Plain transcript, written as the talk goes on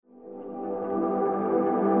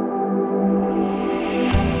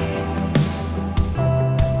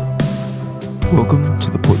Welcome to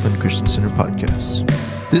the Portland Christian Center podcast.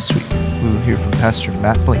 This week, we will hear from Pastor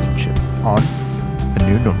Matt Blankenship on A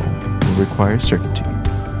New Normal Will Require Certainty.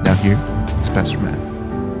 Now here is Pastor Matt.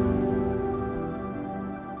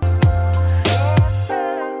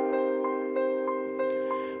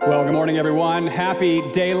 Well, good morning, everyone. Happy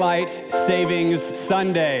Daylight Savings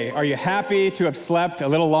Sunday. Are you happy to have slept a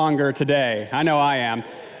little longer today? I know I am.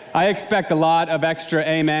 I expect a lot of extra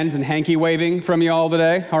amens and hanky waving from you all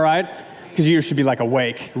today, all right? Because you should be like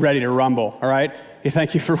awake, ready to rumble, all right?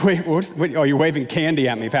 Thank you for oh, you're waving candy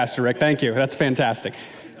at me, Pastor Rick. Thank you. That's fantastic.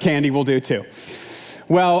 Candy will do too.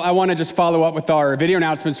 Well, I want to just follow up with our video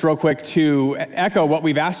announcements real quick to echo what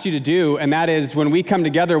we've asked you to do, and that is when we come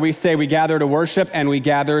together, we say we gather to worship and we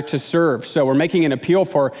gather to serve. So we're making an appeal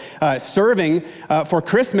for serving for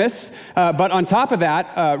Christmas, but on top of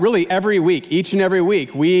that, really every week, each and every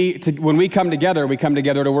week, when we come together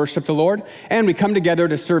to worship the Lord, and we come together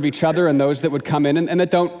to serve each other and those that would come in and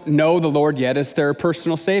that don't know the Lord yet as their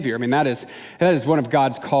personal Savior. I mean, that is one of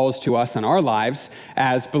God's calls to us in our lives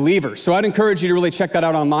as believers. So I'd encourage you to really check that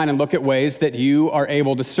out online and look at ways that you are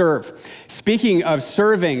able to serve. Speaking of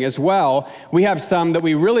serving as well, we have some that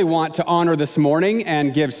we really want to honor this morning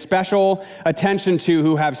and give special attention to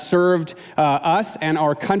who have served us and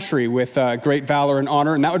our country with great valor and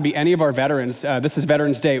honor, and that would be any of our veterans. This is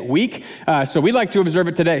Veterans Day week, so we'd like to observe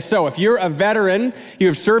it today. So if you're a veteran, you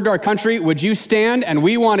have served our country, would you stand? And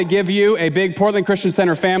we want to give you a big Portland Christian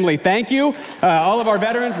Center family thank you. All of our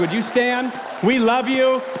veterans, would you stand? We love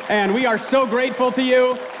you, and we are so grateful to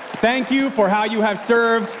you. Thank you for how you have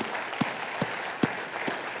served.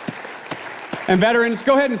 And veterans,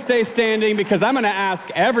 go ahead and stay standing because I'm going to ask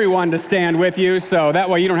everyone to stand with you, so that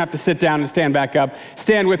way you don't have to sit down and stand back up.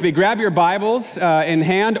 Stand with me. Grab your Bibles in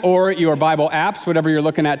hand or your Bible apps, whatever you're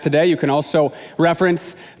looking at today. You can also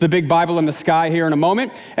reference the big Bible in the sky here in a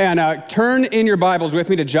moment. And turn in your Bibles with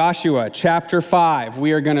me to Joshua chapter 5.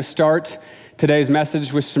 We are going to start today's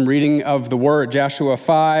message with some reading of the Word, Joshua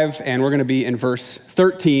 5, and we're going to be in verse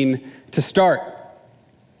 13 to start.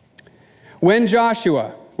 When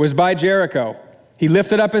Joshua was by Jericho, he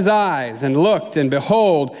lifted up his eyes and looked, and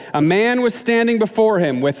behold, a man was standing before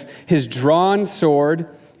him with his drawn sword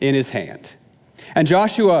in his hand. And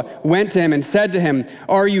Joshua went to him and said to him,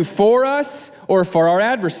 "Are you for us or for our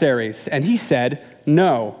adversaries?" And he said,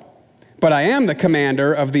 "No, but I am the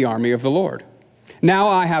commander of the army of the Lord. Now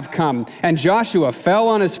I have come." And Joshua fell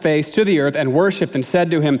on his face to the earth and worshipped and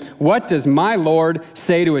said to him, "What does my Lord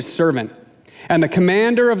say to his servant?" And the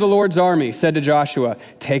commander of the Lord's army said to Joshua,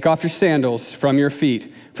 "Take off your sandals from your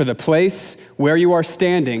feet, for the place where you are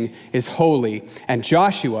standing is holy." And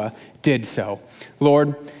Joshua did so.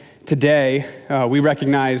 Lord, today we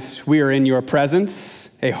recognize we are in your presence,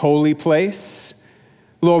 a holy place.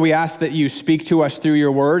 Lord, we ask that you speak to us through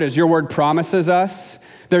your word, as your word promises us.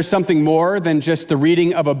 There's something more than just the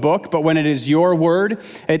reading of a book, but when it is your word,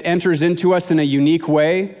 it enters into us in a unique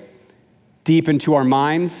way, deep into our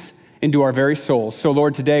minds, into our very souls. So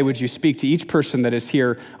Lord, today would you speak to each person that is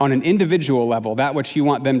here on an individual level, that which you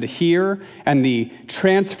want them to hear and the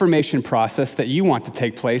transformation process that you want to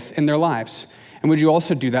take place in their lives. And would you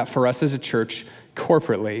also do that for us as a church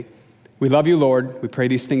corporately? We love you, Lord. We pray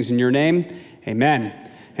these things in your name. Amen.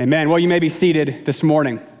 Amen. Well, you may be seated this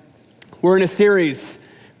morning. We're in a series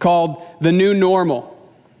called The New Normal.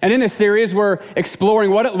 And in this series, we're exploring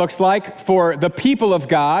what it looks like for the people of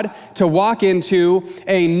God to walk into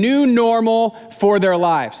a new normal for their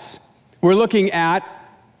lives. We're looking at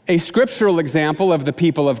a scriptural example of the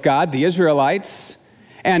people of God, the Israelites,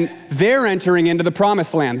 and they're entering into the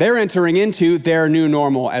promised land. They're entering into their new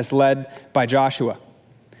normal as led by Joshua.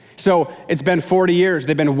 So it's been 40 years.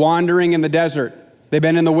 They've been wandering in the desert. They've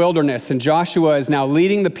been in the wilderness, and Joshua is now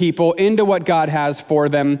leading the people into what God has for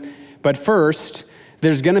them. But first,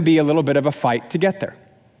 there's going to be a little bit of a fight to get there.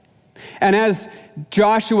 And as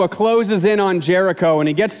Joshua closes in on Jericho and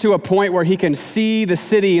he gets to a point where he can see the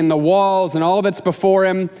city and the walls and all that's before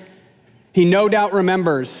him, he no doubt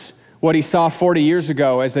remembers what he saw 40 years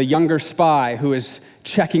ago as a younger spy who is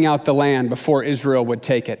checking out the land before Israel would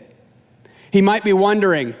take it. He might be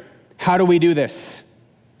wondering, how do we do this?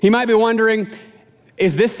 He might be wondering,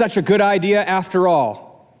 is this such a good idea after all?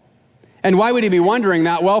 And why would he be wondering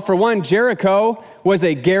that? Well, for one, Jericho was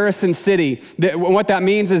a garrison city. What that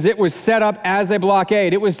means is it was set up as a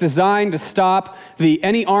blockade. It was designed to stop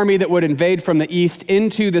any army that would invade from the east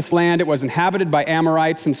into this land. It was inhabited by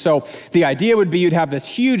Amorites, and so the idea would be you'd have this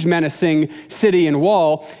huge menacing city and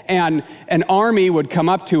wall, and an army would come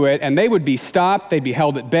up to it, and they would be stopped, they'd be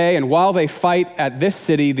held at bay, and while they fight at this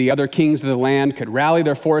city, the other kings of the land could rally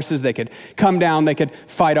their forces, they could come down, they could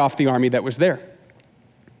fight off the army that was there.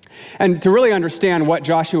 And to really understand what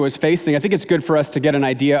Joshua was facing, I think it's good for us to get an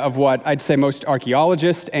idea of what I'd say most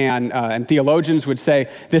archaeologists and theologians would say,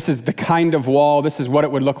 this is the kind of wall, this is what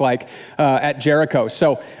it would look like at Jericho.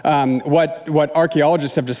 So what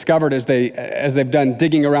archaeologists have discovered as they've done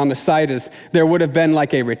digging around the site is there would have been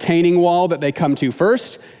like a retaining wall that they come to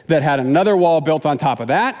first, that had another wall built on top of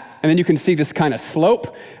that, and then you can see this kind of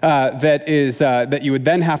slope that you would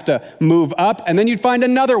then have to move up, and then you'd find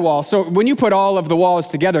another wall. So when you put all of the walls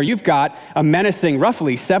together, you've got a menacing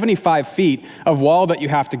roughly 75 feet of wall that you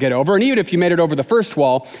have to get over. And even if you made it over the first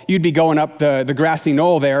wall, you'd be going up the grassy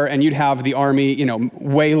knoll there, and you'd have the army,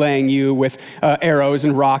 waylaying you with arrows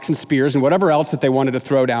and rocks and spears and whatever else that they wanted to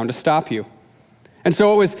throw down to stop you. And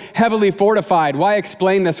so it was heavily fortified. Why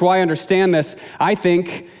explain this? Why understand this? I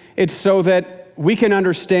think it's so that we can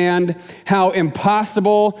understand how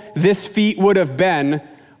impossible this feat would have been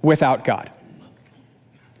without God.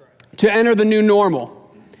 To enter the new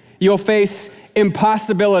normal, you'll face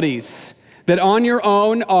impossibilities that on your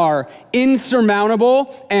own are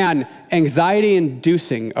insurmountable and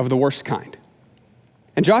anxiety-inducing of the worst kind.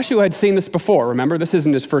 And Joshua had seen this before. Remember, this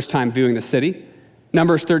isn't his first time viewing the city.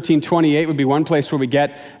 Numbers 13:28 would be one place where we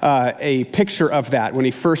get a picture of that when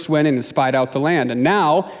he first went in and spied out the land. And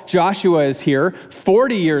now Joshua is here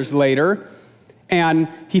 40 years later, and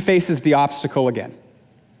he faces the obstacle again.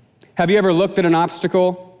 Have you ever looked at an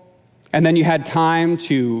obstacle and then you had time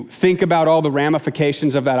to think about all the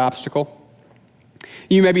ramifications of that obstacle?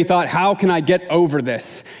 You maybe thought, how can I get over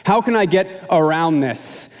this? How can I get around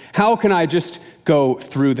this? How can I just go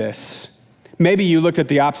through this? Maybe you looked at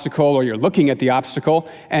the obstacle, or you're looking at the obstacle,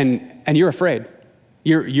 and you're afraid.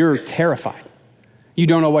 You're terrified. You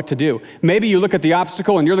don't know what to do. Maybe you look at the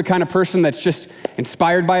obstacle, and you're the kind of person that's just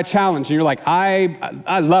inspired by a challenge, and you're like, I'm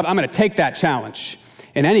going to take that challenge.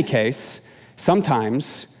 In any case,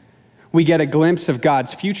 sometimes we get a glimpse of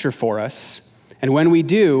God's future for us, and when we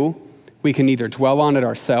do, we can either dwell on it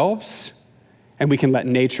ourselves, and we can let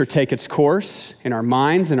nature take its course in our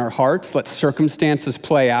minds and our hearts, let circumstances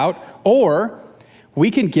play out, or we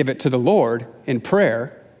can give it to the Lord in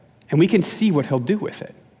prayer, and we can see what he'll do with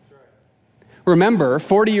it. Remember,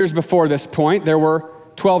 40 years before this point, there were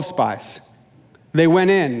 12 spies. They went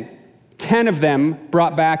in. 10 of them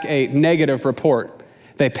brought back a negative report.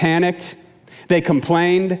 They panicked. They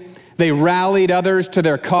complained. They rallied others to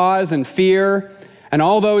their cause and fear. And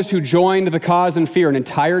all those who joined the cause and fear, an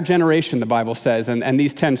entire generation, the Bible says, and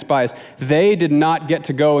these 10 spies, they did not get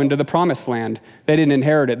to go into the promised land. They didn't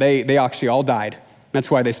inherit it. They actually all died. That's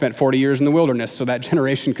why they spent 40 years in the wilderness, so that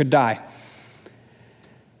generation could die.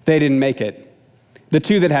 They didn't make it. The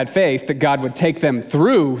two that had faith that God would take them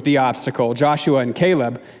through the obstacle, Joshua and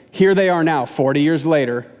Caleb, here they are now, 40 years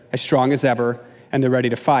later, as strong as ever, and they're ready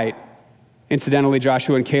to fight. Incidentally,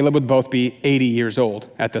 Joshua and Caleb would both be 80 years old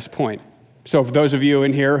at this point. So for those of you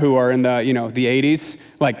in here who are in the 80s,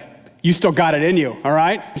 you still got it in you, all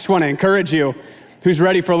right? Just want to encourage you. Who's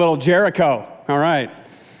ready for a little Jericho? All right.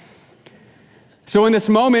 So in this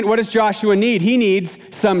moment, what does Joshua need? He needs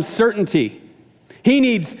some certainty. He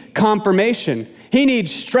needs confirmation. He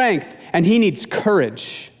needs strength, and he needs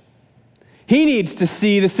courage. He needs to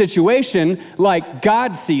see the situation like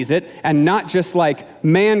God sees it and not just like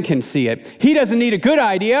man can see it. He doesn't need a good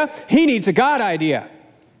idea. He needs a God idea.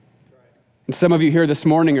 And some of you here this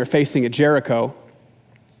morning are facing a Jericho.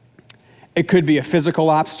 It could be a physical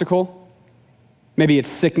obstacle. Maybe it's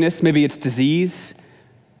sickness. Maybe it's disease.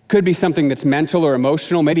 Could be something that's mental or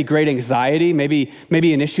emotional. Maybe great anxiety. Maybe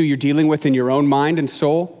an issue you're dealing with in your own mind and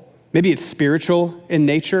soul. Maybe it's spiritual in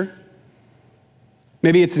nature.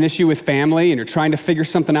 Maybe it's an issue with family and you're trying to figure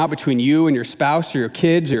something out between you and your spouse or your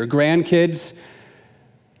kids or your grandkids,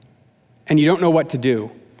 and you don't know what to do.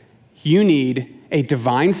 You need a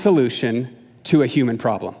divine solution to a human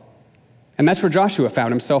problem. And that's where Joshua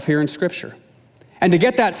found himself here in Scripture. And to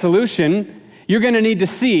get that solution, you're going to need to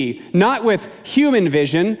see, not with human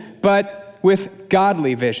vision, but with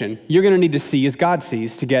godly vision. You're going to need to see as God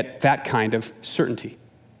sees to get that kind of certainty.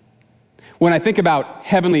 When I think about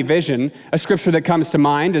heavenly vision, a scripture that comes to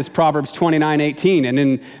mind is Proverbs 29:18. And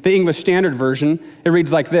in the English Standard Version, it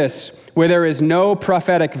reads like this: where there is no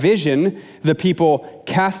prophetic vision, the people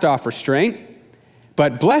cast off restraint,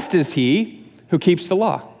 but blessed is he who keeps the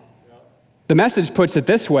law. The Message puts it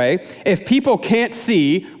this way: if people can't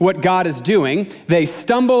see what God is doing, they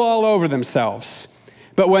stumble all over themselves.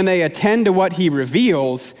 But when they attend to what he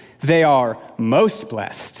reveals, they are most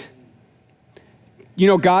blessed. You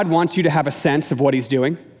know, God wants you to have a sense of what he's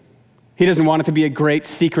doing. He doesn't want it to be a great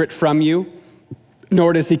secret from you,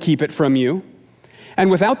 nor does he keep it from you. And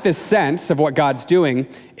without this sense of what God's doing,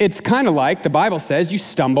 it's kind of like, the Bible says, you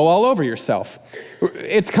stumble all over yourself.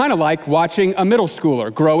 It's kind of like watching a middle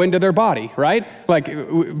schooler grow into their body, right? Like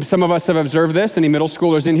some of us have observed this. Any middle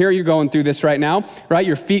schoolers in here, you're going through this right now, right?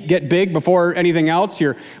 Your feet get big before anything else.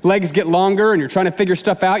 Your legs get longer and you're trying to figure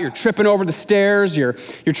stuff out. You're tripping over the stairs. You're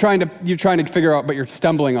trying to figure out, but you're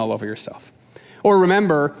stumbling all over yourself. Or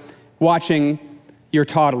remember watching your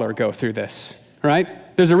toddler go through this, right?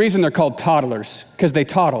 There's a reason they're called toddlers, because they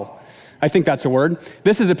toddle. I think that's a word.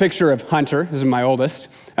 This is a picture of Hunter. This is my oldest.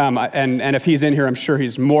 And if he's in here, I'm sure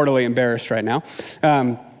he's mortally embarrassed right now.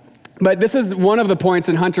 But this is one of the points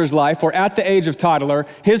in Hunter's life where at the age of toddler,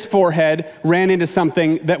 his forehead ran into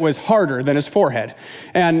something that was harder than his forehead.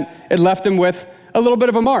 And it left him with a little bit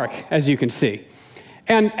of a mark, as you can see.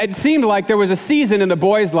 And it seemed like there was a season in the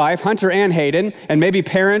boy's life, Hunter and Hayden, and maybe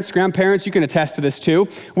parents, grandparents, you can attest to this too,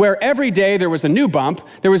 where every day there was a new bump,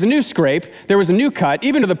 there was a new scrape, there was a new cut,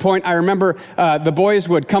 even to the point I remember the boys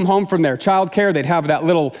would come home from their childcare, they'd have that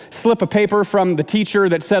little slip of paper from the teacher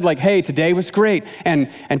that said like, hey, today was great, and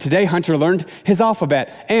today Hunter learned his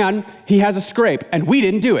alphabet, and he has a scrape, and we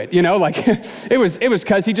didn't do it, like it was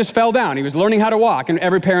because he just fell down. He was learning how to walk, and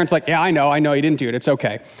every parent's like, yeah, I know, you didn't do it, it's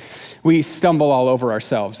okay. We stumble all over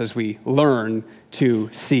ourselves as we learn to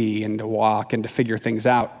see and to walk and to figure things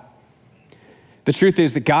out. The truth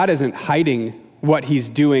is that God isn't hiding what he's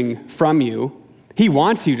doing from you. He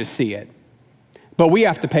wants you to see it, but we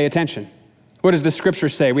have to pay attention. What does the scripture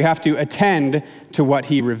say? We have to attend to what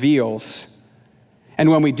he reveals. And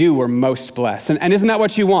when we do, we're most blessed. And isn't that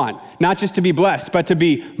what you want? Not just to be blessed, but to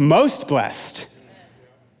be most blessed.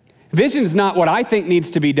 Vision's not what I think needs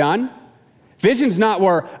to be done. Vision's not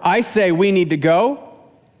where I say we need to go.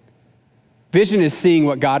 Vision is seeing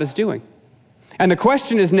what God is doing. And the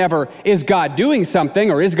question is never, is God doing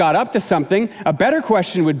something or is God up to something? A better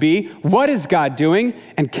question would be, what is God doing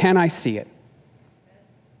and can I see it?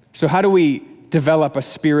 So how do we develop a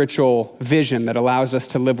spiritual vision that allows us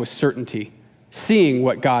to live with certainty, seeing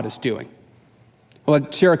what God is doing? Well,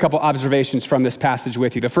 I'll share a couple observations from this passage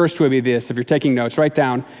with you. The first would be this. If you're taking notes, write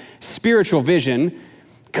down, spiritual vision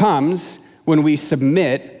comes when we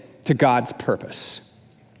submit to God's purpose.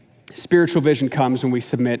 Spiritual vision comes when we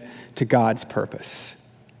submit to God's purpose.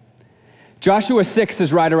 Joshua 6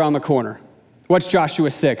 is right around the corner. What's Joshua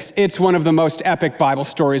 6? It's one of the most epic Bible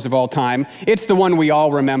stories of all time. It's the one we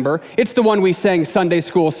all remember. It's the one we sang Sunday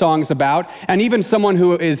school songs about. And even someone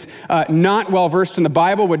who is not well-versed in the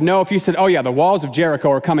Bible would know if you said, oh yeah, the walls of Jericho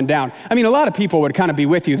are coming down. I mean, a lot of people would kind of be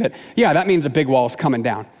with you that, yeah, that means a big wall is coming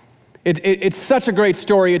down. It's such a great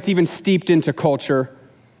story. It's even steeped into culture.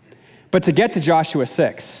 But to get to Joshua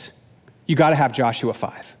 6, you got to have Joshua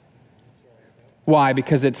 5. Why?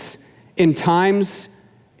 Because it's in times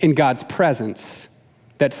in God's presence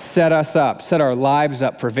that set our lives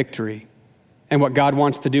up for victory and what God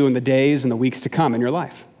wants to do in the days and the weeks to come in your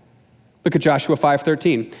life. Look at Joshua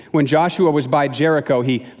 5:13. When Joshua was by Jericho,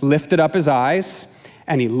 he lifted up his eyes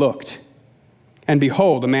and he looked. And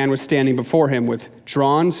behold, a man was standing before him with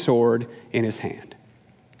drawn sword in his hand.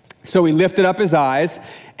 So he lifted up his eyes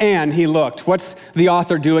and he looked. What's the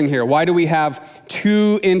author doing here? Why do we have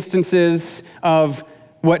two instances of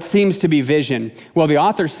what seems to be vision? Well, the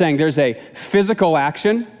author's saying there's a physical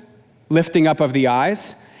action, lifting up of the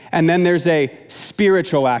eyes, and then there's a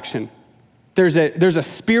spiritual action. There's a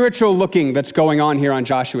spiritual looking that's going on here on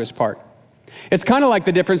Joshua's part. It's kind of like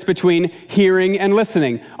the difference between hearing and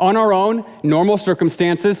listening. On our own, normal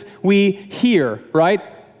circumstances, we hear, right?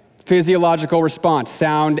 Physiological response.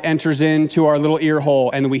 Sound enters into our little ear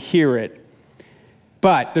hole and we hear it.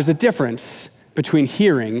 But there's a difference between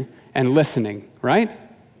hearing and listening, right?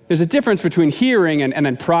 There's a difference between hearing and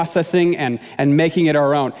then processing and making it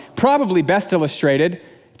our own. Probably best illustrated,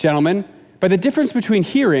 gentlemen, by the difference between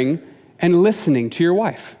hearing and listening to your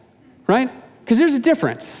wife, right? Because there's a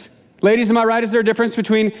difference. Ladies, am I right? Is there a difference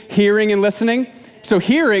between hearing and listening? So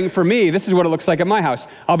hearing, for me, this is what it looks like at my house.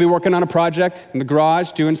 I'll be working on a project in the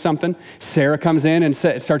garage, doing something. Sarah comes in and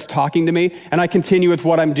starts talking to me, and I continue with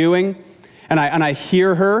what I'm doing, and I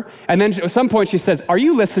hear her. And then at some point she says, "Are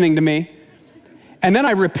you listening to me?" And then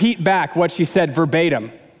I repeat back what she said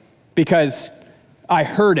verbatim because I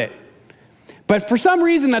heard it. But for some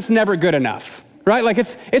reason, that's never good enough, right? Like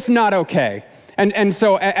it's not okay. And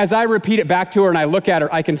so as I repeat it back to her and I look at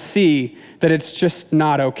her, I can see that it's just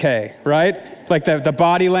not okay, right? Like the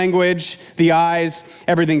body language, the eyes,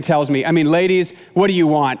 everything tells me. I mean, ladies, what do you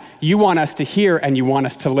want? You want us to hear and you want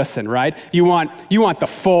us to listen, right? You want the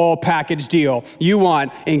full package deal. You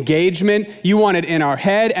want engagement, you want it in our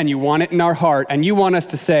head and you want it in our heart. And you want us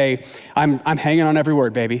to say, I'm hanging on every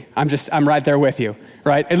word, baby. I'm right there with you.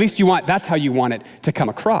 right? At least that's how you want it to come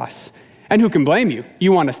across. And who can blame you?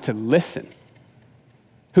 You want us to listen.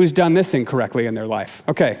 Who's done this incorrectly in their life?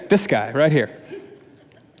 Okay, this guy right here.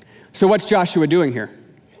 So what's Joshua doing here?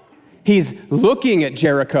 He's looking at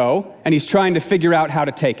Jericho and he's trying to figure out how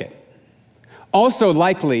to take it. Also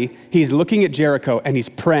likely, he's looking at Jericho and he's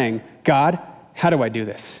praying, God, how do I do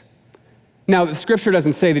this? Now, the scripture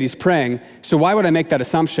doesn't say that he's praying, so why would I make that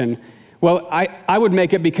assumption? Well, I would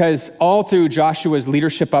make it because all through Joshua's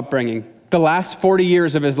leadership upbringing, the last 40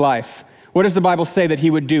 years of his life, what does the Bible say that he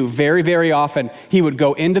would do very, very often? He would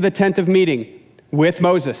go into the tent of meeting with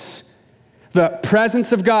Moses. The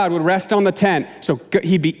presence of God would rest on the tent. So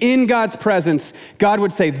he'd be in God's presence. God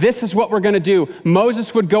would say, this is what we're going to do.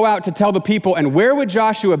 Moses would go out to tell the people. And where would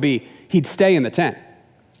Joshua be? He'd stay in the tent.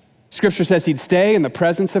 Scripture says he'd stay in the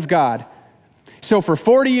presence of God. So for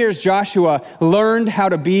 40 years, Joshua learned how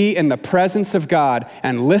to be in the presence of God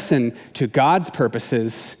and listen to God's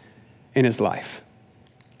purposes in his life.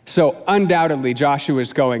 So undoubtedly, Joshua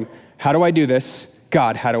is going, how do I do this?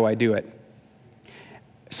 God, how do I do it?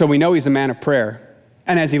 So we know he's a man of prayer.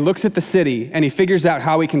 And as he looks at the city and he figures out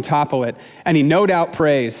how he can topple it, and he no doubt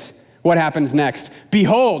prays, what happens next?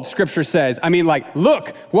 Behold, scripture says,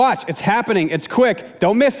 look, watch, it's happening, it's quick,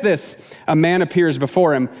 don't miss this. A man appears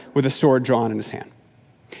before him with a sword drawn in his hand.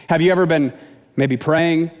 Have you ever been maybe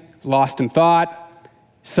praying, lost in thought?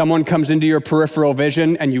 Someone comes into your peripheral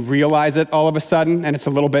vision and you realize it all of a sudden and it's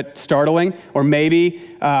a little bit startling. Or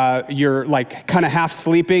maybe you're like kind of half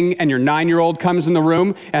sleeping and your 9-year-old comes in the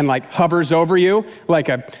room and like hovers over you like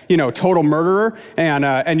a total murderer,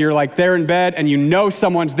 and you're like there in bed and you know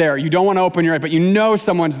someone's there. You don't want to open your eyes, but you know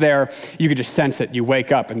someone's there. You could just sense it. You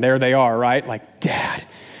wake up and there they are, right? Like, Dad,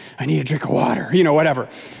 I need a drink of water, whatever.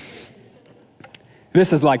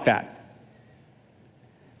 This is like that.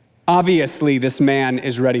 Obviously, this man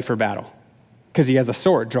is ready for battle because he has a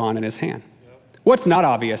sword drawn in his hand. What's not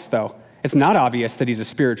obvious, though? It's not obvious that he's a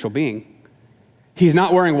spiritual being. He's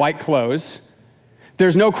not wearing white clothes.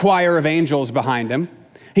 There's no choir of angels behind him.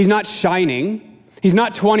 He's not shining. He's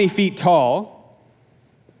not 20 feet tall.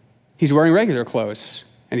 He's wearing regular clothes,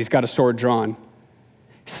 and he's got a sword drawn.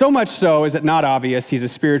 So much so is it not obvious he's a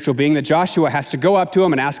spiritual being that Joshua has to go up to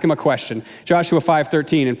him and ask him a question. Joshua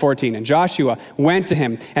 5:13 and 14. And Joshua went to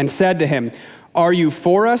him and said to him, are you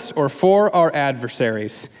for us or for our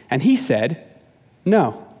adversaries? And he said,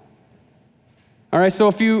 no. All right, so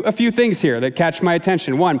a few things here that catch my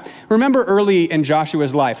attention. One, remember early in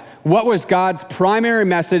Joshua's life, what was God's primary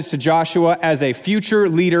message to Joshua as a future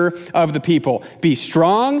leader of the people? Be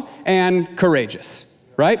strong and courageous,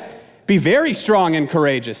 right? Be very strong and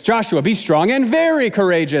courageous. Joshua, be strong and very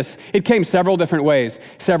courageous. It came several different ways,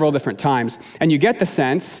 several different times. And you get the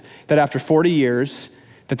sense that after 40 years,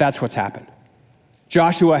 that's what's happened.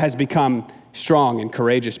 Joshua has become strong and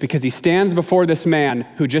courageous because he stands before this man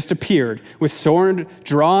who just appeared with sword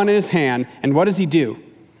drawn in his hand. And what does he do?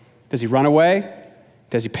 Does he run away?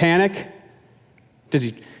 Does he panic? Does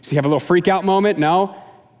he have a little freak out moment? No.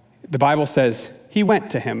 The Bible says he went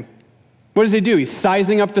to him. What does he do? He's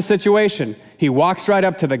sizing up the situation. He walks right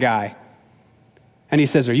up to the guy and he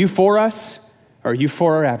says, are you for us or are you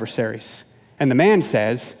for our adversaries? And the man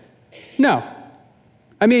says, no.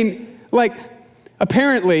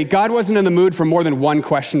 Apparently God wasn't in the mood for more than one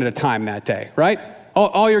question at a time that day, right?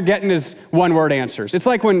 All you're getting is one-word answers. It's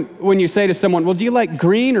like when you say to someone, well, do you like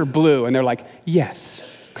green or blue? And they're like, yes.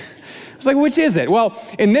 It's like, which is it? Well,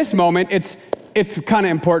 in this moment, it's kind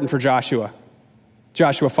of important for Joshua.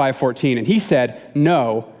 Joshua 5:14, and he said,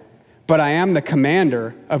 no, but I am the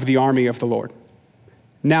commander of the army of the Lord.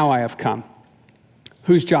 Now I have come.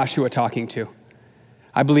 Who's Joshua talking to?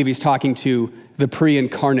 I believe he's talking to the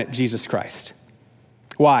pre-incarnate Jesus Christ.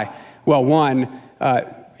 Why? Well, one,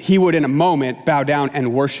 he would in a moment bow down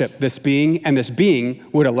and worship this being, and this being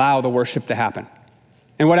would allow the worship to happen.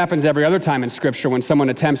 And what happens every other time in Scripture when someone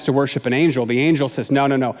attempts to worship an angel, the angel says,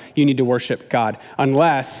 no, you need to worship God,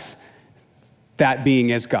 unless that being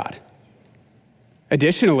is God.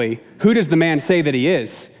 Additionally, who does the man say that he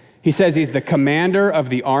is? He says he's the commander of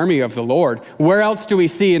the army of the Lord. Where else do we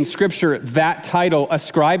see in Scripture that title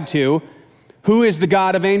ascribed to? Who is the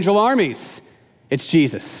God of angel armies? It's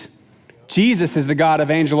Jesus. Jesus is the God of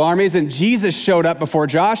angel armies, and Jesus showed up before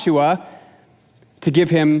Joshua to give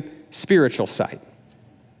him spiritual sight.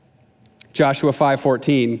 Joshua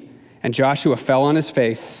 5:14, and Joshua fell on his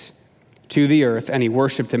face to the earth, and he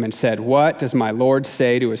worshiped him and said, what does my Lord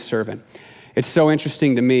say to his servant? It's so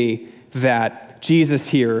interesting to me that Jesus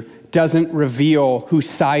here doesn't reveal whose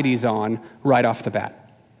side he's on right off the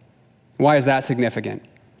bat. Why is that significant?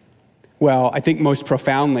 Well, I think most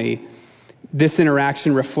profoundly, this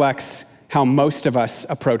interaction reflects how most of us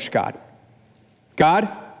approach God. God,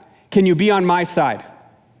 can you be on my side?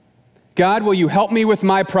 God, will you help me with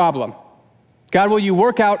my problem? God, will you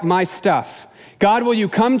work out my stuff? God, will you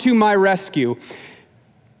come to my rescue?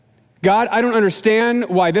 God, I don't understand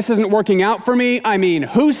why this isn't working out for me. I mean,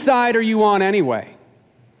 whose side are you on anyway?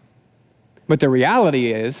 But the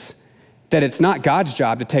reality is that it's not God's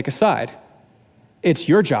job to take a side. It's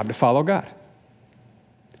your job to follow God.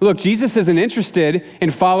 Look, Jesus isn't interested in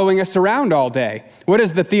following us around all day. What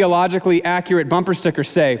does the theologically accurate bumper sticker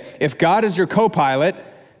say? If God is your co-pilot,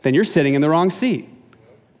 then you're sitting in the wrong seat.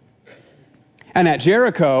 And at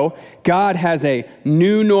Jericho, God has a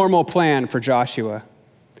new normal plan for Joshua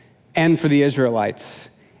and for the Israelites.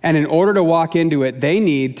 And in order to walk into it, they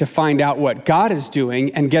need to find out what God is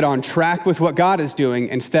doing and get on track with what God is doing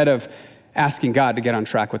instead of asking God to get on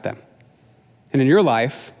track with them. And in your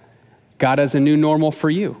life, God has a new normal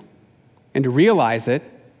for you. And to realize it,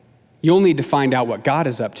 you'll need to find out what God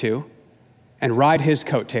is up to and ride his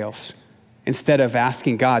coattails instead of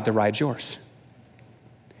asking God to ride yours.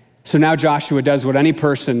 So now Joshua does what any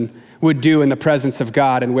person would do in the presence of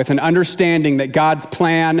God, and with an understanding that God's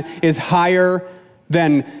plan is higher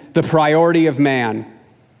than the priority of man,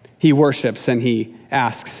 he worships and he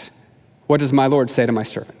asks, what does my Lord say to my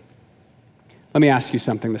servant? Let me ask you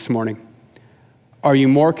something this morning. Are you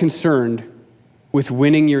more concerned with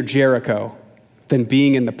winning your Jericho than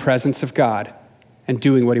being in the presence of God and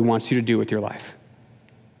doing what he wants you to do with your life?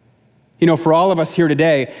 You know, for all of us here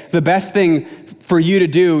today, the best thing for you to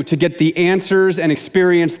do to get the answers and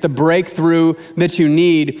experience the breakthrough that you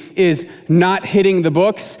need is not hitting the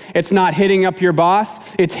books. It's not hitting up your boss.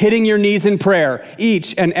 It's hitting your knees in prayer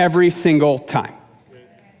each and every single time.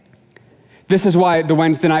 This is why the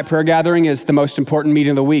Wednesday night prayer gathering is the most important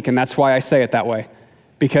meeting of the week, and that's why I say it that way,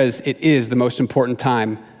 because it is the most important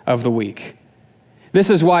time of the week. This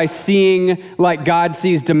is why seeing like God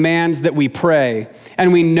sees demands that we pray,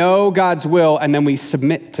 and we know God's will, and then we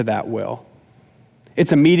submit to that will.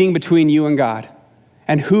 It's a meeting between you and God,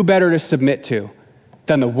 and who better to submit to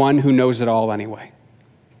than the one who knows it all anyway?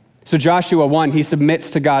 So Joshua 1, he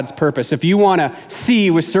submits to God's purpose. If you want to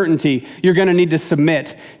see with certainty, you're going to need to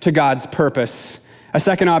submit to God's purpose. A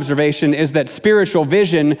second observation is that spiritual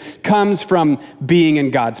vision comes from being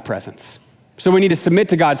in God's presence. So we need to submit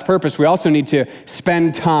to God's purpose. We also need to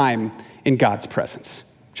spend time in God's presence.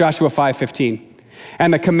 Joshua 5:15.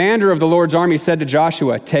 And the commander of the Lord's army said to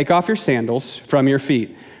Joshua, take off your sandals from your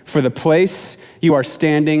feet, for the place you are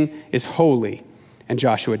standing is holy. And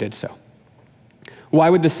Joshua did so. Why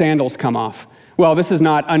would the sandals come off? Well, this is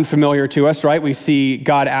not unfamiliar to us, right? We see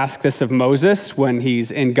God ask this of Moses when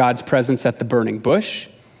he's in God's presence at the burning bush.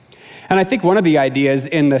 And I think one of the ideas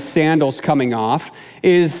in the sandals coming off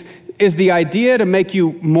is the idea to make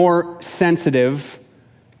you more sensitive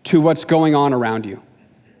to what's going on around you.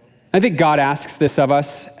 I think God asks this of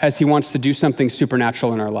us as he wants to do something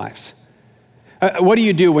supernatural in our lives. What do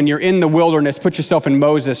you do when you're in the wilderness? Put yourself in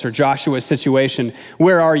Moses or Joshua's situation.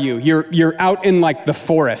 Where are you? You're out in like the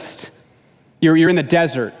forest. You're in the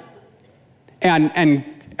desert. And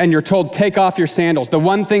you're told, take off your sandals, the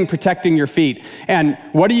one thing protecting your feet. And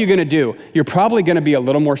what are you going to do? You're probably going to be a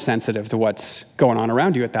little more sensitive to what's going on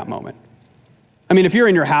around you at that moment. I mean, if you're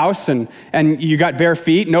in your house and you got bare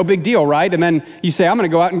feet, no big deal, right? And then you say, I'm going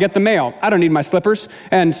to go out and get the mail. I don't need my slippers.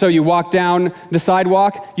 And so you walk down the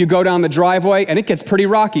sidewalk, you go down the driveway, and it gets pretty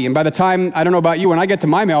rocky. And by the time, I don't know about you, when I get to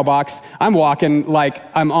my mailbox, I'm walking like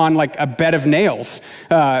I'm on like a bed of nails.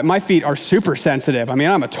 My feet are super sensitive. I mean,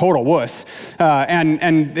 I'm a total wuss.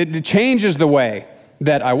 And it changes the way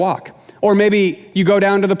that I walk. Or maybe you go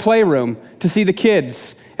down to the playroom to see the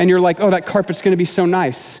kids, and you're like, oh, that carpet's going to be so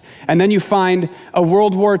nice. And then you find a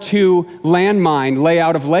World War II landmine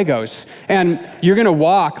layout of Legos. And you're going to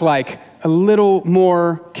walk like a little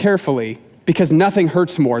more carefully because nothing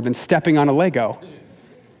hurts more than stepping on a Lego.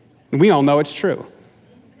 And we all know it's true.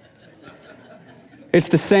 It's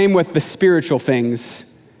the same with the spiritual things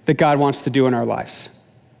that God wants to do in our lives.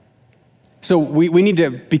 So we need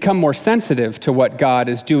to become more sensitive to what God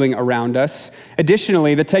is doing around us.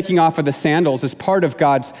 Additionally, the taking off of the sandals is part of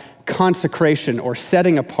God's consecration or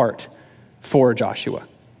setting apart for Joshua.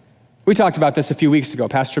 We talked about this a few weeks ago,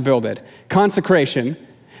 Pastor Bill did. Consecration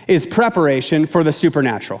is preparation for the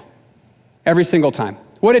supernatural. Every single time.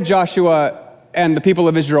 What did Joshua and the people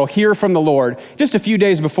of Israel hear from the Lord just a few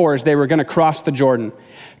days before as they were going to cross the Jordan?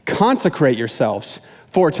 Consecrate yourselves,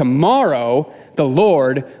 for tomorrow the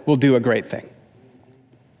Lord will do a great thing.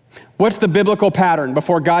 What's the biblical pattern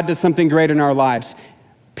before God does something great in our lives?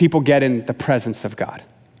 People get in the presence of God.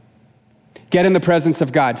 Get in the presence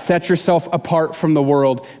of God. Set yourself apart from the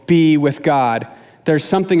world. Be with God. there's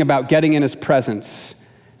something about getting in his presence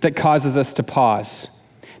that causes us to pause,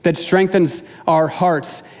 that strengthens our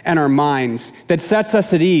hearts and our minds, that sets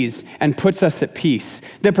us at ease and puts us at peace,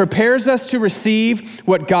 that prepares us to receive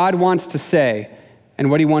what God wants to say and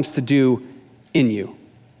what he wants to do in you.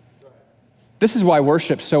 This is why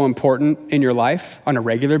worship's so important in your life on a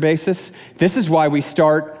regular basis. This is why we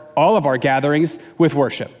start all of our gatherings with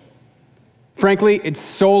worship. Frankly, it's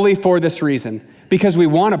solely for this reason, because we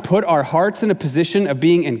want to put our hearts in a position of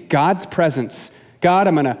being in God's presence. God,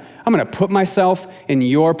 I'm gonna put myself in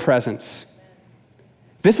your presence.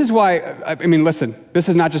 This is why, listen, this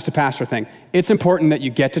is not just a pastor thing. It's important that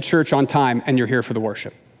you get to church on time and you're here for the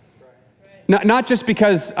worship. Not just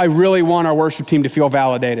because I really want our worship team to feel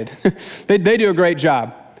validated. They do a great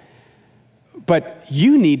job. But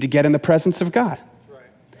you need to get in the presence of God.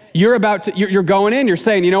 You're going in, you're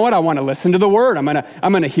saying, you know what, I want to listen to the word. I'm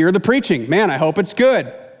gonna hear the preaching. Man, I hope it's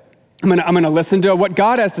good. I'm gonna listen to what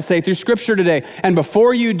God has to say through scripture today. And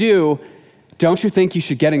before you do, don't you think you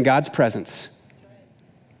should get in God's presence?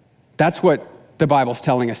 That's what the Bible's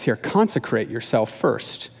telling us here. Consecrate yourself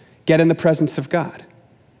first. Get in the presence of God.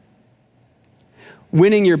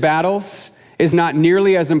 Winning your battles is not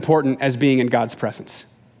nearly as important as being in God's presence.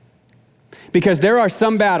 Because there are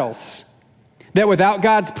some battles that without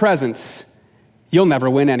God's presence, you'll never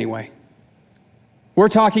win anyway. We're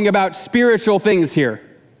talking about spiritual things here.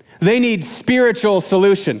 They need spiritual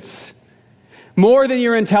solutions. More than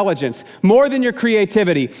your intelligence, more than your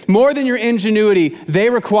creativity, more than your ingenuity, they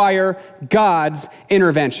require God's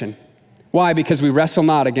intervention. Why? Because we wrestle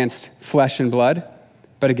not against flesh and blood,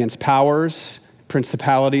 but against powers,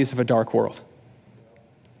 principalities of a dark world.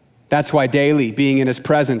 That's why daily being in his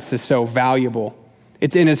presence is so valuable.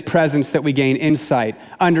 It's in his presence that we gain insight,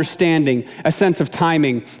 understanding, a sense of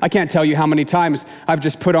timing. I can't tell you how many times I've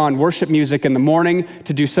just put on worship music in the morning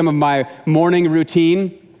to do some of my morning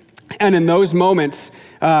routine. And in those moments,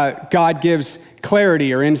 God gives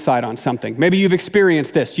clarity or insight on something. Maybe you've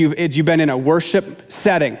experienced this. You've been in a worship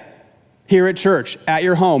setting here at church, at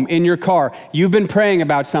your home, in your car. You've been praying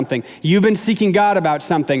about something. You've been seeking God about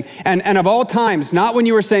something. And of all times, not when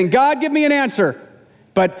you were saying, God, give me an answer,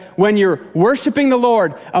 but when you're worshiping the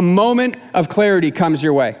Lord, a moment of clarity comes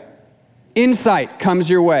your way. Insight comes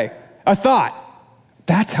your way. A thought,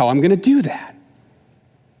 that's how I'm going to do that.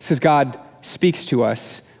 Because God speaks to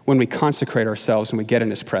us when we consecrate ourselves and we get in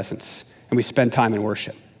his presence and we spend time in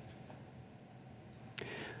worship.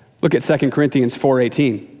 Look at 2 Corinthians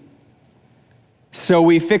 4:18. So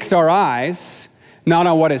we fix our eyes not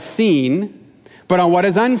on what is seen, but on what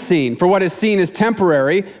is unseen. For what is seen is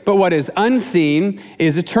temporary, but what is unseen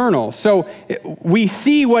is eternal. So we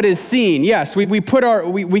see what is seen. Yes, we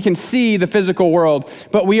can see the physical world,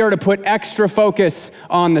 but we are to put extra focus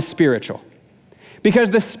on the spiritual.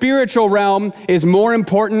 Because the spiritual realm is more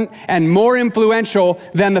important and more influential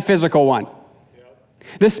than the physical one.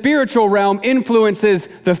 The spiritual realm influences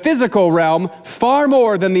the physical realm far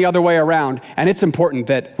more than the other way around. And it's important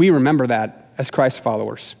that we remember that as Christ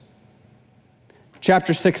followers.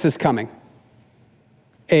 Chapter 6 is coming.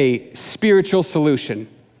 A spiritual solution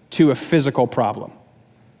to a physical problem.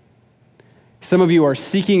 Some of you are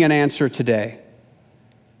seeking an answer today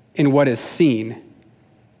in what is seen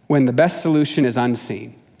when the best solution is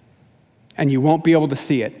unseen. And you won't be able to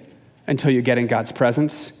see it until you get in God's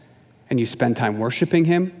presence and you spend time worshiping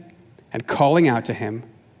him and calling out to him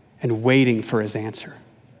and waiting for his answer.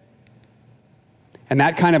 And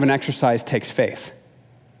that kind of an exercise takes faith.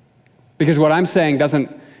 Because what I'm saying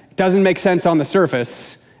doesn't make sense on the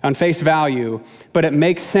surface, on face value, but it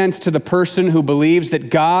makes sense to the person who believes that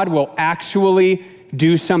God will actually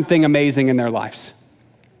do something amazing in their lives.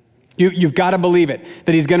 You've got to believe it,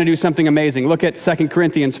 that he's going to do something amazing. Look at 2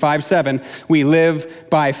 Corinthians 5:7. We live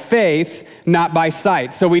by faith, not by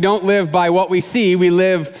sight. So we don't live by what we see, we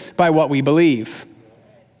live by what we believe.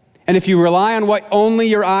 And if you rely on what only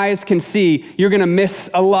your eyes can see, you're going to miss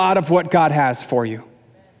a lot of what God has for you.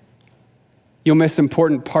 You'll miss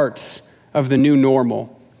important parts of the new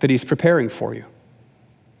normal that he's preparing for you.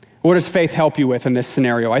 What does faith help you with in this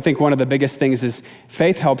scenario? I think one of the biggest things is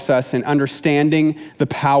faith helps us in understanding the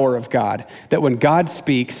power of God, that when God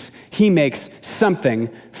speaks, he makes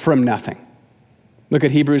something from nothing. Look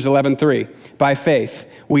at Hebrews 11:3. By faith,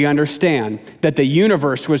 we understand that the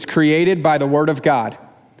universe was created by the word of God,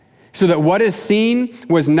 so that what is seen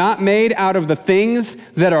was not made out of the things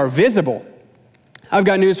that are visible. I've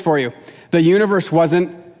got news for you. The universe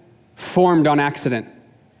wasn't formed on accident.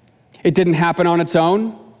 It didn't happen on its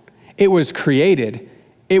own. It was created.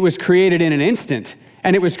 It was created in an instant.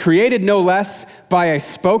 And it was created no less by a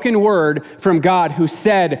spoken word from God who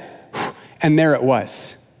said, and there it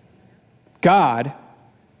was. God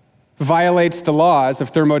violates the laws of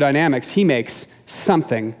thermodynamics. He makes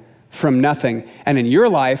something from nothing. And in your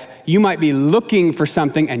life, you might be looking for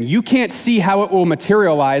something and you can't see how it will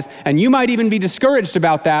materialize, and you might even be discouraged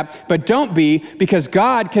about that, but don't be, because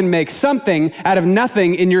God can make something out of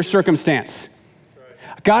nothing in your circumstance.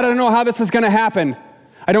 God, I don't know how this is going to happen.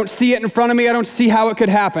 I don't see it in front of me. I don't see how it could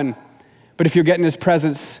happen. But if you'll get in his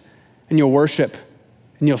presence and you'll worship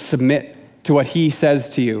and you'll submit to what he says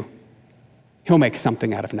to you, he'll make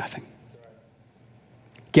something out of nothing.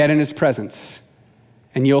 Get in his presence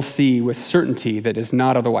and you'll see with certainty that is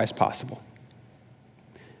not otherwise possible.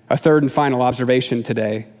 A third and final observation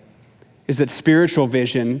today is that spiritual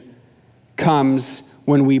vision comes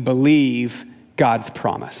when we believe God's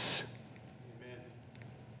promise. Amen.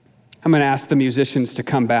 I'm going to ask the musicians to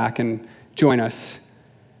come back and join us.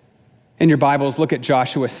 In your Bibles, look at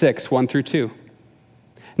Joshua 6, 1 through 2.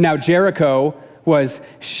 Now Jericho was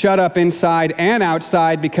shut up inside and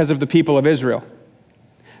outside because of the people of Israel.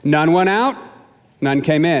 None went out, none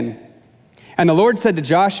came in. And the Lord said to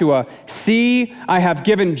Joshua, "See, I have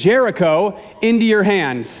given Jericho into your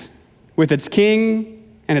hands, with its king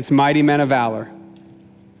and its mighty men of valor."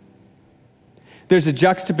 There's a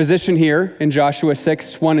juxtaposition here in Joshua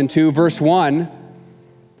 6, 1 and 2. Verse 1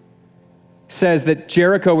 says that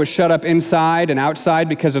Jericho was shut up inside and outside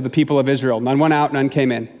because of the people of Israel. None went out, none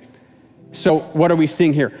came in. So what are we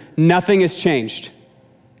seeing here? Nothing has changed.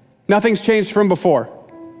 Nothing's changed from before.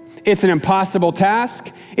 It's an impossible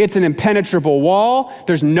task. It's an impenetrable wall.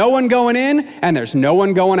 There's no one going in and there's no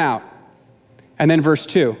one going out. And then verse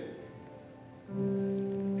 2.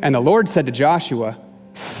 And the Lord said to Joshua,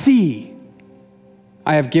 "See,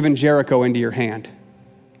 I have given Jericho into your hand."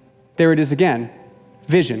 There it is again.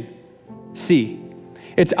 Vision. See.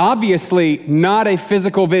 It's obviously not a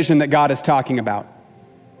physical vision that God is talking about,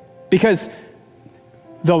 because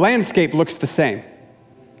the landscape looks the same.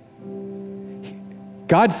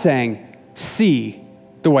 God's saying, see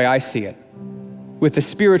the way I see it, with the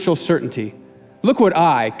spiritual certainty. Look what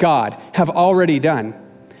I, God, have already done.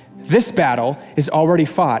 This battle is already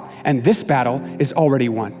fought, and this battle is already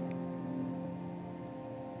won.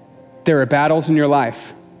 There are battles in your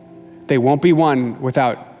life. They won't be won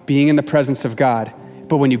without being in the presence of God.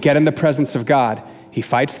 But when you get in the presence of God, he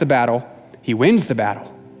fights the battle, he wins the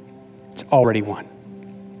battle. It's already won.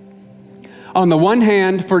 On the one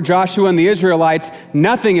hand, for Joshua and the Israelites,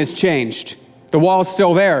 nothing has changed. The wall's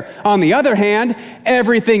still there. On the other hand,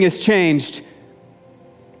 everything has changed.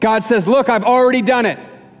 God says, look, I've already done it.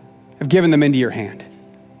 I've given them into your hand.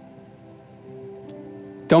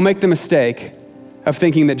 Don't make the mistake of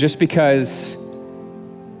thinking that just because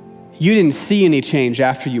you didn't see any change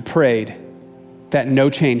after you prayed, that no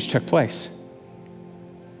change took place.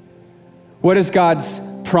 What is God's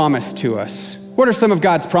promise to us? What are some of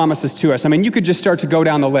God's promises to us? I mean, you could just start to go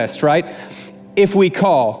down the list, right? If we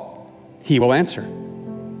call, he will answer.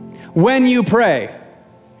 When you pray,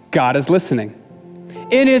 God is listening.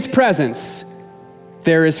 In his presence,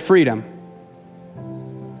 there is freedom.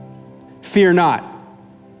 Fear not,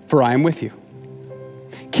 for I am with you.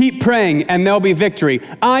 Keep praying and there'll be victory.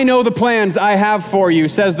 I know the plans I have for you,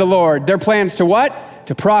 says the Lord. They're plans to what?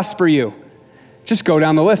 To prosper you. Just go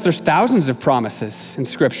down the list. There's thousands of promises in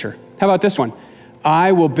Scripture. How about this one?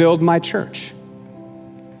 I will build my church.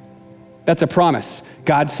 That's a promise.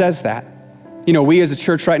 God says that. You know, we as a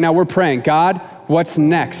church right now, we're praying, God, what's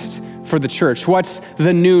next for the church? What's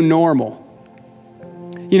the new normal?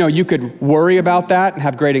 You know, you could worry about that and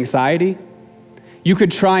have great anxiety. You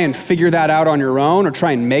could try and figure that out on your own or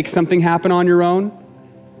try and make something happen on your own.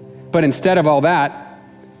 But instead of all that,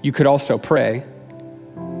 you could also pray.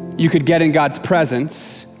 You could get in God's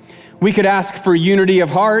presence. We could ask for unity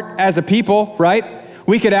of heart as a people, right?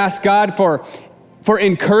 We could ask God for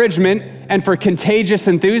encouragement and for contagious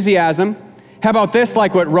enthusiasm. How about this,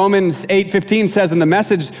 like what Romans 8:15 says in the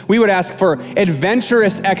Message? We would ask for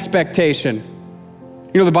adventurous expectation.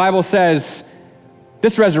 You know, the Bible says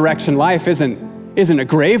this resurrection life isn't a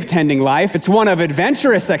grave-tending life. It's one of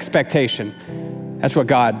adventurous expectation. That's what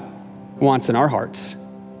God wants in our hearts.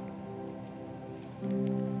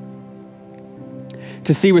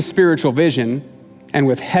 To see with spiritual vision and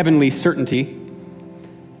with heavenly certainty,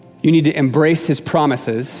 you need to embrace his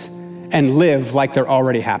promises and live like they're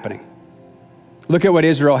already happening. Look at what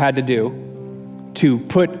Israel had to do to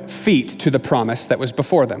put feet to the promise that was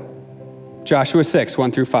before them. Joshua 6,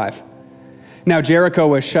 1 through 5. Now Jericho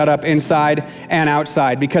was shut up inside and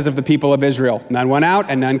outside because of the people of Israel. None went out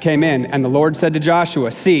and none came in. And the Lord said to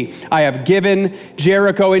Joshua, see, I have given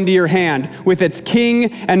Jericho into your hand with its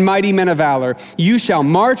king and mighty men of valor. You shall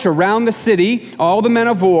march around the city, all the men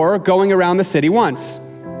of war going around the city once.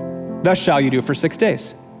 Thus shall you do for 6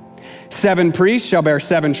 days. 7 priests shall bear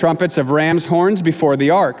 7 trumpets of ram's horns before the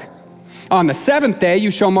ark. On the 7th day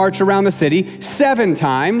you shall march around the city 7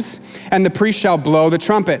 times, and the priest shall blow the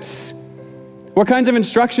trumpets. What kinds of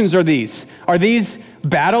instructions are these? Are these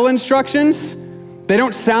battle instructions? They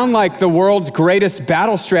don't sound like the world's greatest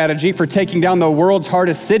battle strategy for taking down the world's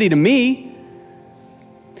hardest city to me.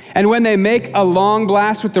 And when they make a long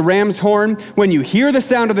blast with the ram's horn, when you hear the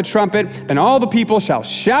sound of the trumpet, then all the people shall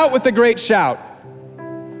shout with a great shout.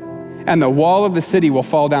 And the wall of the city will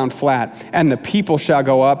fall down flat, and the people shall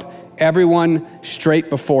go up, everyone straight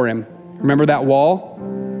before him. Remember that wall?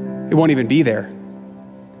 It won't even be there.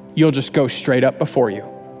 You'll just go straight up before you.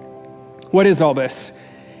 What is all this?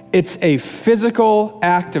 It's a physical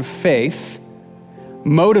act of faith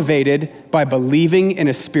motivated by believing in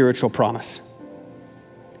a spiritual promise.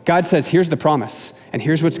 God says, here's the promise, and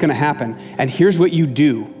here's what's gonna happen, and here's what you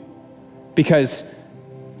do, because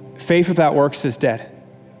faith without works is dead.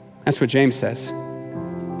 That's what James says.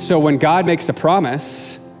 So when God makes a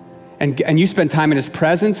promise, and you spend time in his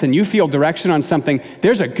presence, and you feel direction on something,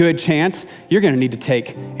 there's a good chance you're gonna need to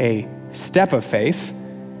take a step of faith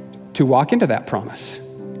to walk into that promise.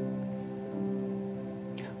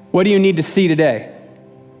 What do you need to see today?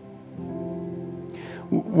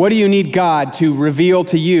 What do you need God to reveal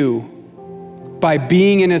to you by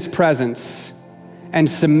being in his presence and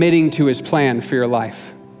submitting to his plan for your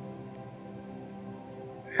life?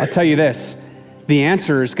 I'll tell you this, the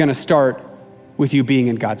answer is gonna start with you being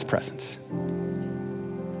in God's presence.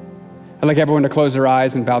 I'd like everyone to close their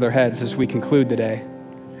eyes and bow their heads as we conclude today.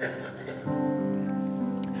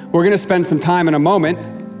 We're gonna spend some time in a moment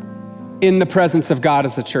in the presence of God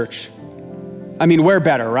as a church. I mean, we're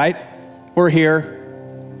better, right? We're here.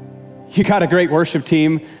 You got a great worship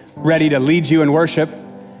team ready to lead you in worship.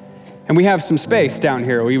 And we have some space down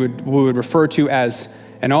here we would refer to as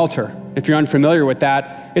an altar. If you're unfamiliar with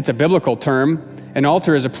that, it's a biblical term. An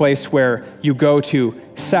altar is a place where you go to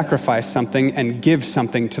sacrifice something and give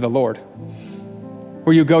something to the Lord,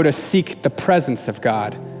 where you go to seek the presence of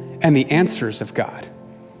God and the answers of God.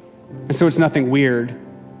 And so it's nothing weird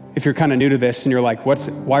if you're kind of new to this and you're like,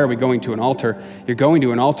 why are we going to an altar? You're going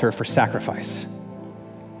to an altar for sacrifice.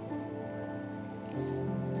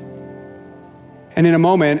 And in a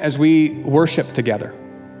moment, as we worship together,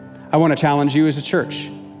 I want to challenge you as a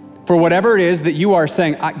church. For whatever it is that you are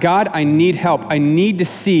saying, God, I need help. I need to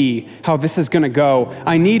see how this is going to go.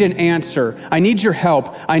 I need an answer. I need your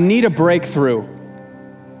help. I need a breakthrough.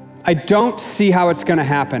 I don't see how it's going to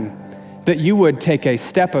happen. That you would take a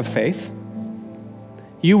step of faith.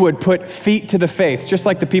 You would put feet to the faith, just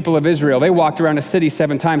like the people of Israel. They walked around a city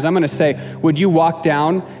 7 times. I'm going to say, would you walk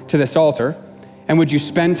down to this altar and would you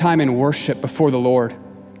spend time in worship before the Lord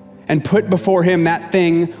and put before him that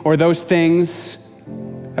thing or those things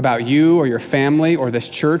about you or your family or this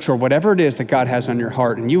church or whatever it is that God has on your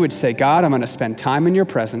heart. And you would say, God, I'm going to spend time in your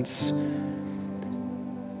presence. And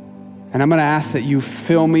I'm going to ask that you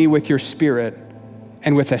fill me with your spirit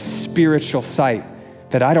and with a spiritual sight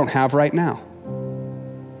that I don't have right now.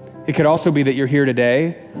 It could also be that you're here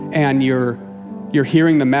today and you're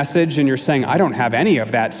hearing the message and you're saying, I don't have any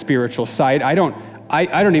of that spiritual sight. I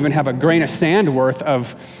don't even have a grain of sand worth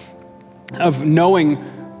of knowing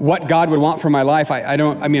what God would want for my life.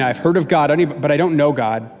 I've heard of God, but I don't know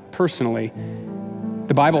God personally.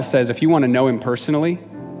 The Bible says if you want to know him personally,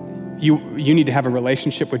 you need to have a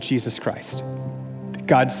relationship with Jesus Christ,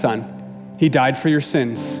 God's son. He died for your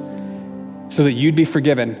sins so that you'd be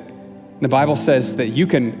forgiven. The Bible says that you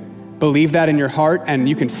can believe that in your heart and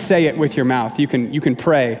you can say it with your mouth. You can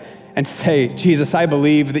pray and say, Jesus, I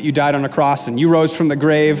believe that you died on a cross and you rose from the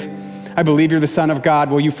grave. I believe you're the Son of God.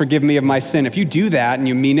 Will you forgive me of my sin? If you do that and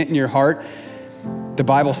you mean it in your heart, the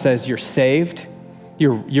Bible says you're saved,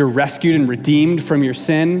 you're rescued and redeemed from your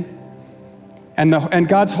sin, and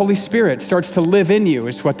God's Holy Spirit starts to live in you,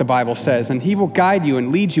 is what the Bible says, and he will guide you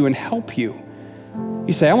and lead you and help you.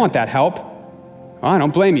 You say, I want that help. Well, I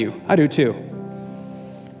don't blame you. I do too.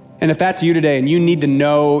 And if that's you today and you need to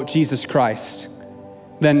know Jesus Christ,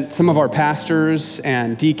 then some of our pastors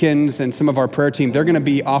and deacons and some of our prayer team, they're gonna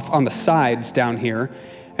be off on the sides down here.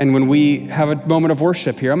 And when we have a moment of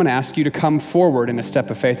worship here, I'm gonna ask you to come forward in a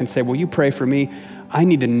step of faith and say, will you pray for me? I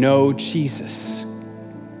need to know Jesus.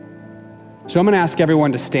 So I'm gonna ask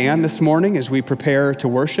everyone to stand this morning as we prepare to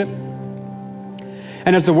worship.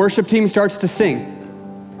 And as the worship team starts to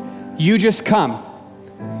sing, you just come.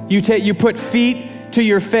 You put feet to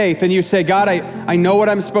your faith and you say, God, I know what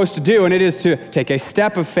I'm supposed to do, and it is to take a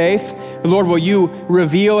step of faith. Lord, will you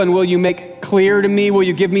reveal and will you make clear to me? Will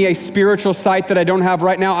you give me a spiritual sight that I don't have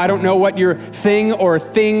right now? I don't know what your thing or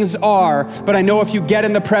things are, but I know if you get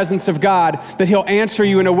in the presence of God, that he'll answer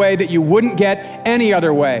you in a way that you wouldn't get any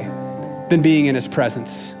other way than being in his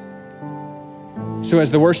presence. So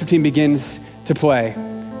as the worship team begins to play,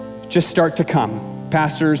 just start to come.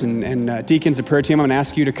 Pastors and deacons and prayer team, I'm gonna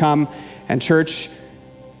ask you to come. And church,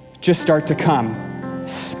 just start to come.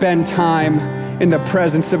 Spend time in the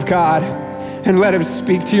presence of God and let him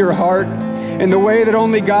speak to your heart in the way that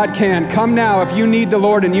only God can. Come now if you need the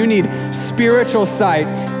Lord and you need spiritual sight.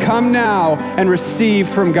 Come now and receive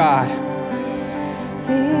from God.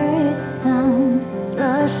 Spirit sound,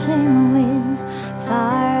 rushing wind,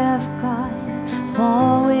 fire of God,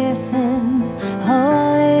 fall within.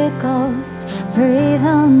 Holy Ghost, breathe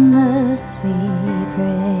on us, we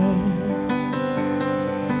pray.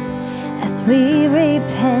 As we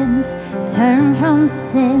repent, turn from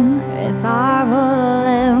sin, revival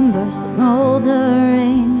embers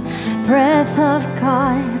smoldering, breath of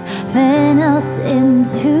God, fan us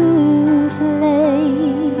into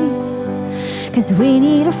flame. 'Cause we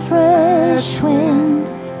need a fresh wind,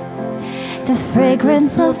 the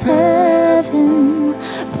fragrance of heaven.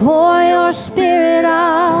 Pour your spirit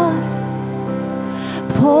out,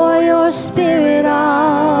 pour your spirit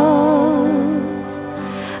out.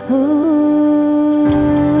 Ooh.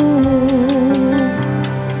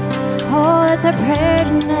 Oh, that's our prayer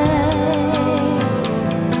tonight,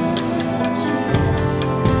 Jesus.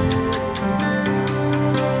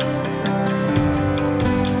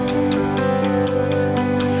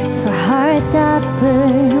 For hearts that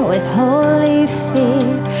burn with holy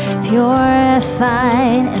fear,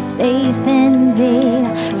 purified and faith indeed,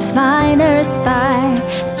 refiner's fire,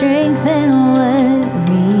 strengthen what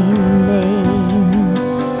remains.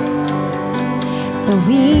 So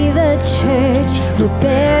we the church who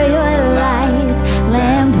bear your light,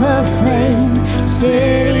 lamp of flame,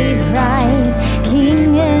 city bright,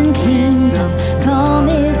 king and kingdom, come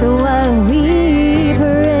is what we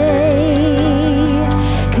pray.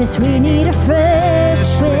 'Cause we need a fresh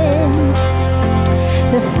wind,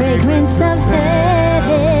 the fragrance of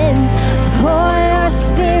heaven. Pour your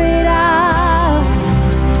spirit out,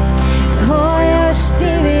 pour your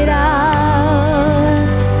spirit out.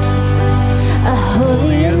 A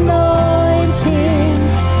holy anointing,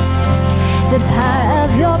 the power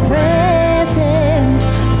of your presence.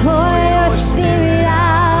 Pour your spirit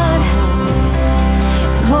out,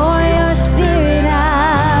 pour your spirit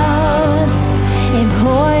out, and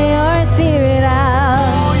pour your spirit out.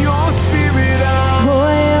 Pour your spirit out.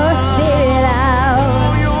 Pour your spirit out.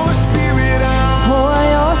 Pour your spirit out. Pour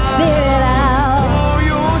your spirit out.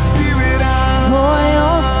 Pour your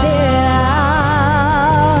spirit out. Pour your spirit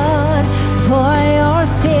out. Pour your spirit out. Pour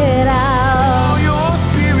your spirit out. Pour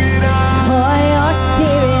your spirit out. Pour your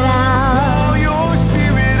spirit out. Pour your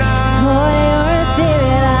spirit out. Pour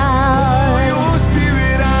your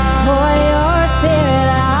spirit out. Pour your spirit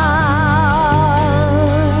out.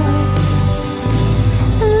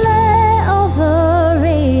 Let all the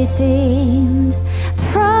redeemed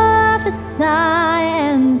prophesy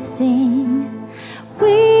and sing.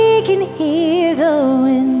 We can hear the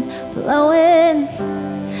winds blowing,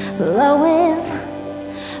 blowing,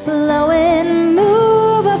 blowing.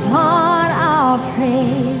 Move upon our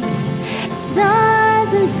praise.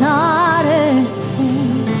 Sons and daughters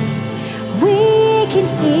sing. We can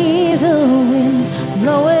hear the wind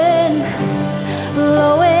blowing,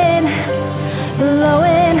 blowing,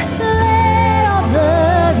 blowing. Let all the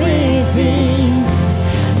redeemed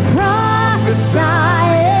prophesy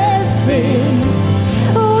and sing.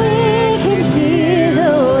 We can hear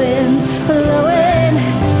the wind blowing,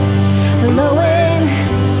 blowing,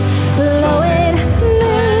 blowing.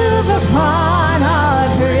 Move upon our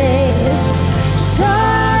praise.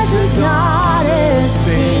 Sons and daughters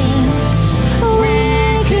sing. We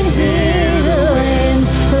can hear the wind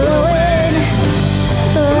blowing,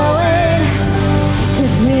 blowing.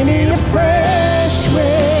 'Cause we need a fresh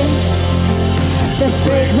wind, the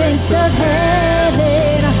fragrance of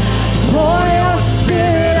heaven. Pour your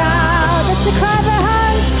spirit out. That's the cry of our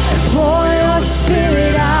hearts. Pour your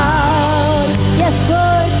spirit out. Yes,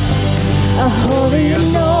 Lord. A holy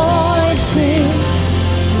anointing,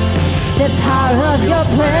 the power of your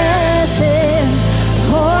presence.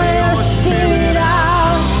 Pour your spirit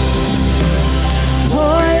out.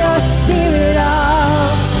 Pour your spirit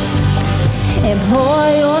out. And pour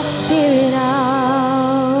your spirit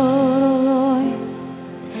out, oh Lord.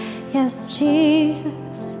 Yes,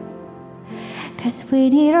 Jesus. 'Cause we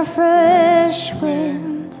need a fresh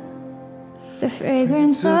wind, the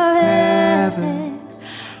fragrance of heaven.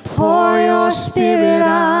 Pour your spirit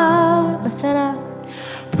out. Lift it up.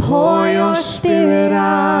 Pour your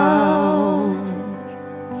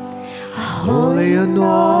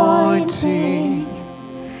anointing,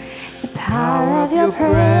 the power of your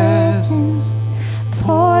presence.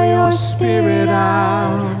 Pour your spirit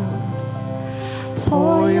out.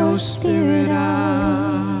 Pour your spirit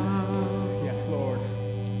out. Yes, Lord.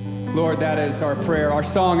 Lord, that is our prayer. Our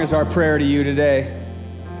song is our prayer to you today.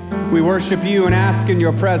 We worship you and ask in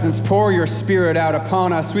your presence, pour your spirit out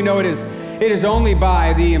upon us. We know it is only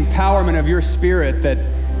by the empowerment of your spirit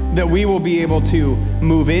that we will be able to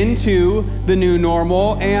move into the new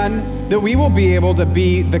normal, and that we will be able to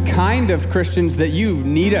be the kind of Christians that you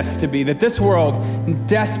need us to be, that this world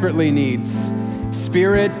desperately needs.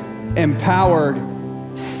 Spirit empowered,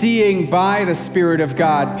 seeing by the Spirit of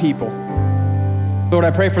God people. Lord,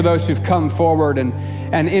 I pray for those who've come forward and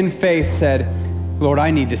in faith said, Lord,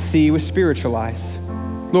 I need to see with spiritual eyes.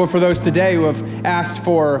 Lord, for those today who have asked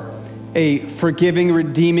for a forgiving,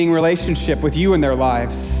 redeeming relationship with you in their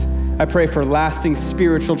lives, I pray for lasting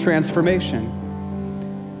spiritual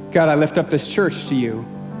transformation. God, I lift up this church to you,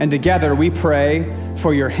 and together we pray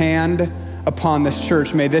for your hand upon this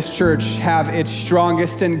church. May this church have its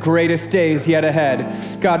strongest and greatest days yet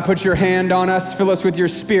ahead. God, put your hand on us, fill us with your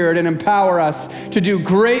spirit, and empower us to do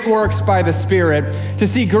great works by the Spirit, to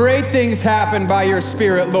see great things happen by your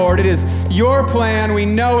Spirit, Lord. It is your plan. We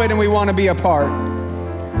know it, and we want to be a part.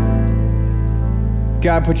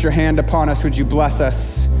 God, put your hand upon us. Would you bless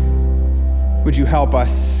us? Would you help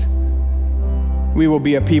us? We will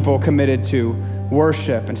be a people committed to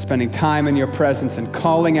worship and spending time in your presence and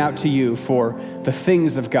calling out to you for the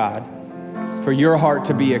things of God, for your heart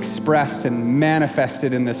to be expressed and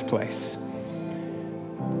manifested in this place.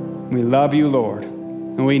 We love you, Lord,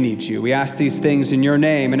 and we need you. We ask these things in your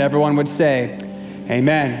name, and everyone would say,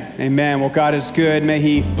 amen. Amen. Well, God is good. May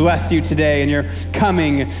he bless you today in your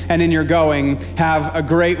coming and in your going. Have a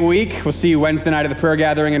great week. We'll see you Wednesday night at the prayer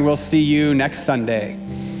gathering, and we'll see you next Sunday.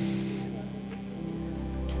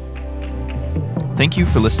 Thank you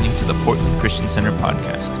for listening to the Portland Christian Center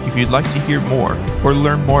podcast. If you'd like to hear more or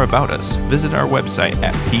learn more about us, visit our website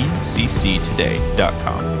at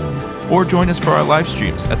pcctoday.com or join us for our live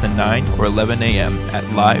streams at the 9 or 11 a.m. at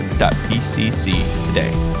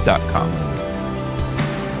live.pcctoday.com.